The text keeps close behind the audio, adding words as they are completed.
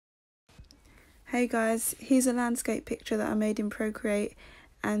Hey guys, here's a landscape picture that I made in Procreate,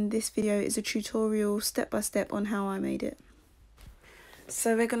 and this video is a tutorial step by step on how I made it.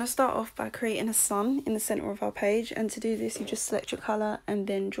 So we're going to start off by creating a sun in the center of our page, and to do this you just select your color and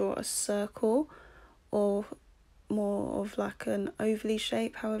then draw a circle or more of like an ovally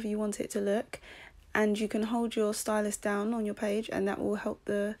shape, however you want it to look, and you can hold your stylus down on your page and that will help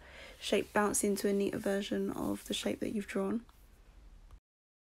the shape bounce into a neater version of the shape that you've drawn.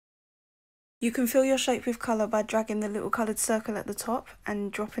 You can fill your shape with colour by dragging the little coloured circle at the top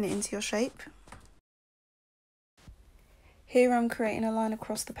and dropping it into your shape. Here I'm creating a line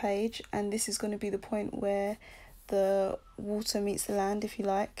across the page, and this is going to be the point where the water meets the land, if you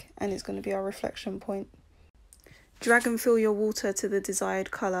like, and it's going to be our reflection point. Drag and fill your water to the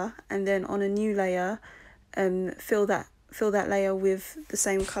desired colour, and then on a new layer, fill that layer with the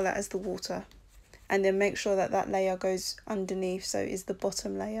same colour as the water, and then make sure that that layer goes underneath, so is the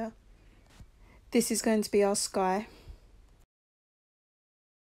bottom layer. This is going to be our sky.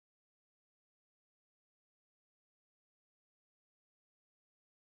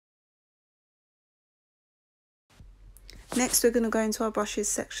 Next we're going to go into our brushes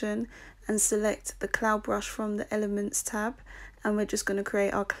section and select the cloud brush from the elements tab, and we're just going to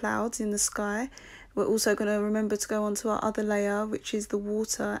create our clouds in the sky. We're also going to remember to go onto our other layer, which is the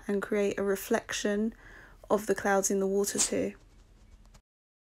water, and create a reflection of the clouds in the water too.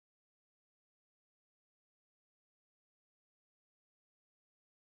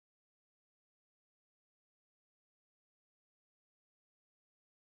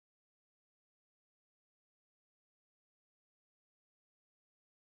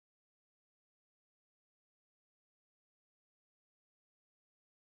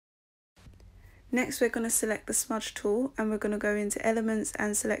 Next we're going to select the smudge tool, and we're going to go into elements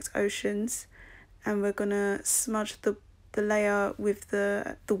and select oceans, and we're going to smudge the layer with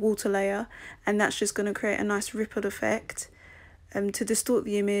the water layer, and that's just going to create a nice ripple effect to distort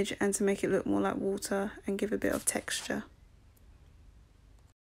the image and to make it look more like water and give a bit of texture.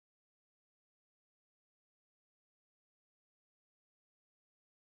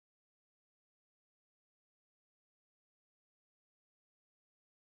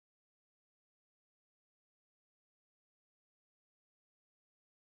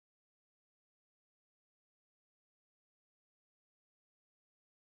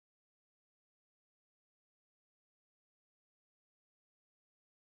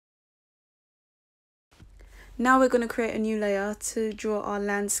 Now we're going to create a new layer to draw our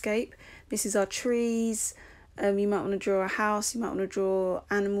landscape. This is our trees. You might want to draw a house, you might want to draw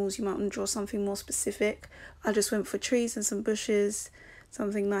animals, you might want to draw something more specific. I just went for trees and some bushes,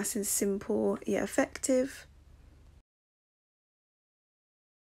 something nice and simple yet effective.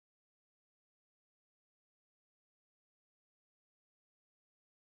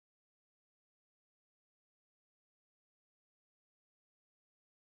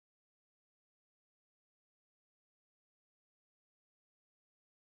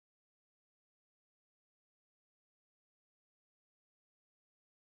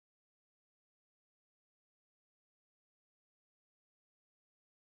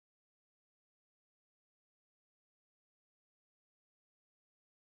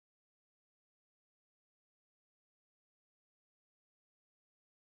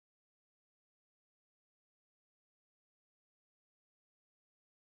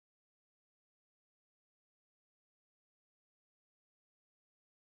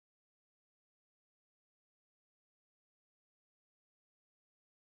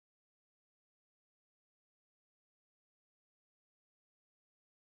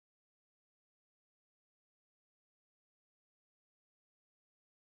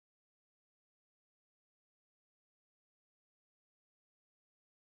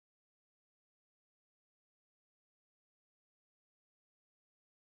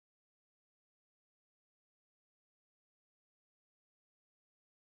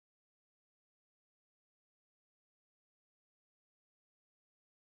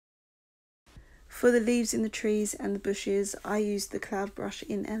 For the leaves in the trees and the bushes, I used the cloud brush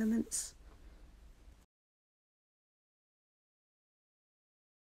in elements.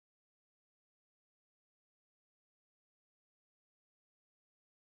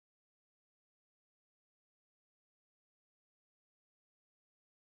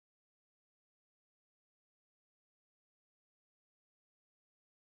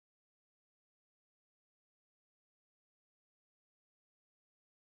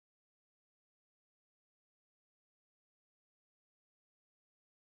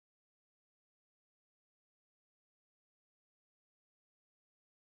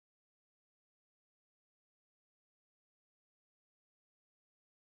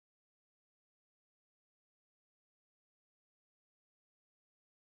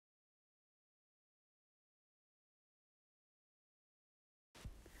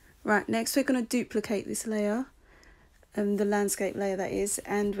 Right, next we're going to duplicate this layer, the landscape layer that is,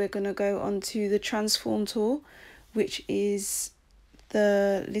 and we're going to go onto the transform tool, which is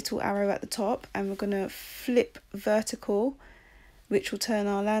the little arrow at the top, and we're going to flip vertical, which will turn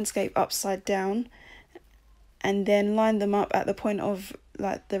our landscape upside down, and then line them up at the point of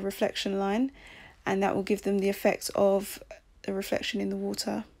like the reflection line, and that will give them the effect of a reflection in the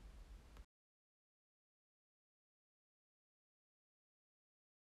water.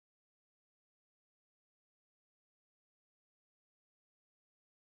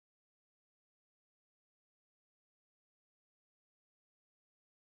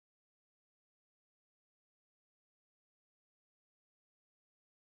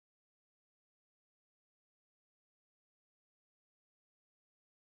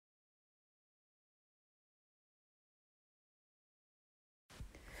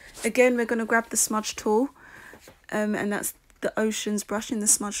 Again, we're going to grab the smudge tool, and that's the ocean's brush in the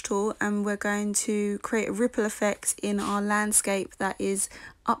smudge tool, and we're going to create a ripple effect in our landscape that is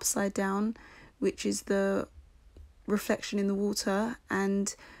upside down, which is the reflection in the water,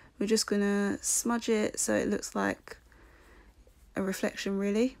 and we're just going to smudge it so it looks like a reflection,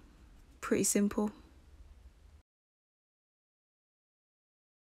 really. Pretty simple.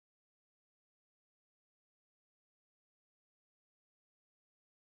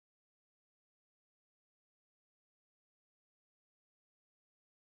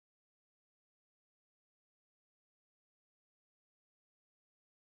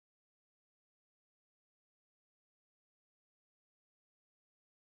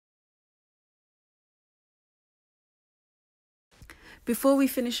 Before we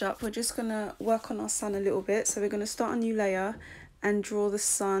finish up, we're just going to work on our sun a little bit. So we're going to start a new layer and draw the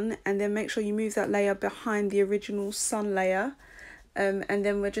sun, and then make sure you move that layer behind the original sun layer. And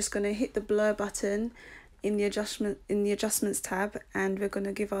then we're just going to hit the blur button in the adjustments tab, and we're going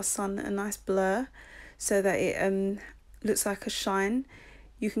to give our sun a nice blur so that it looks like a shine.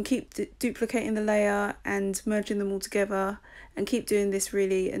 You can keep duplicating the layer and merging them all together, and keep doing this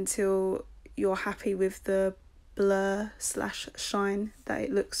really until you're happy with the blur slash shine that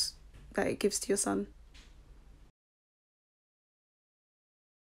it gives to your sun.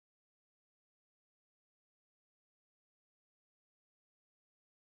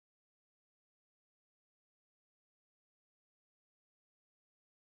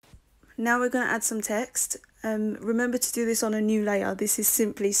 Now we're going to add some text. Remember to do this on a new layer. This is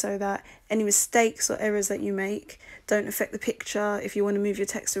simply so that any mistakes or errors that you make don't affect the picture. If you want to move your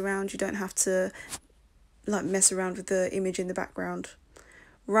text around, you don't have to like mess around with the image in the background.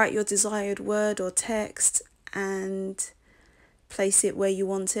 Write your desired word or text and place it where you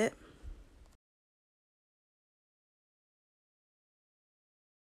want it.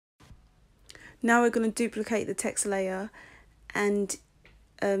 Now we're going to duplicate the text layer and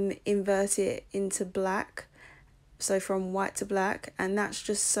invert it into black, so from white to black, and that's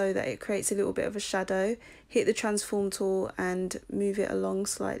just so that it creates a little bit of a shadow. Hit the transform tool and move it along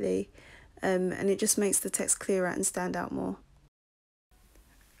slightly, and it just makes the text clearer and stand out more.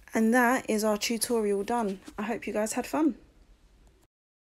 And that is our tutorial done. I hope you guys had fun.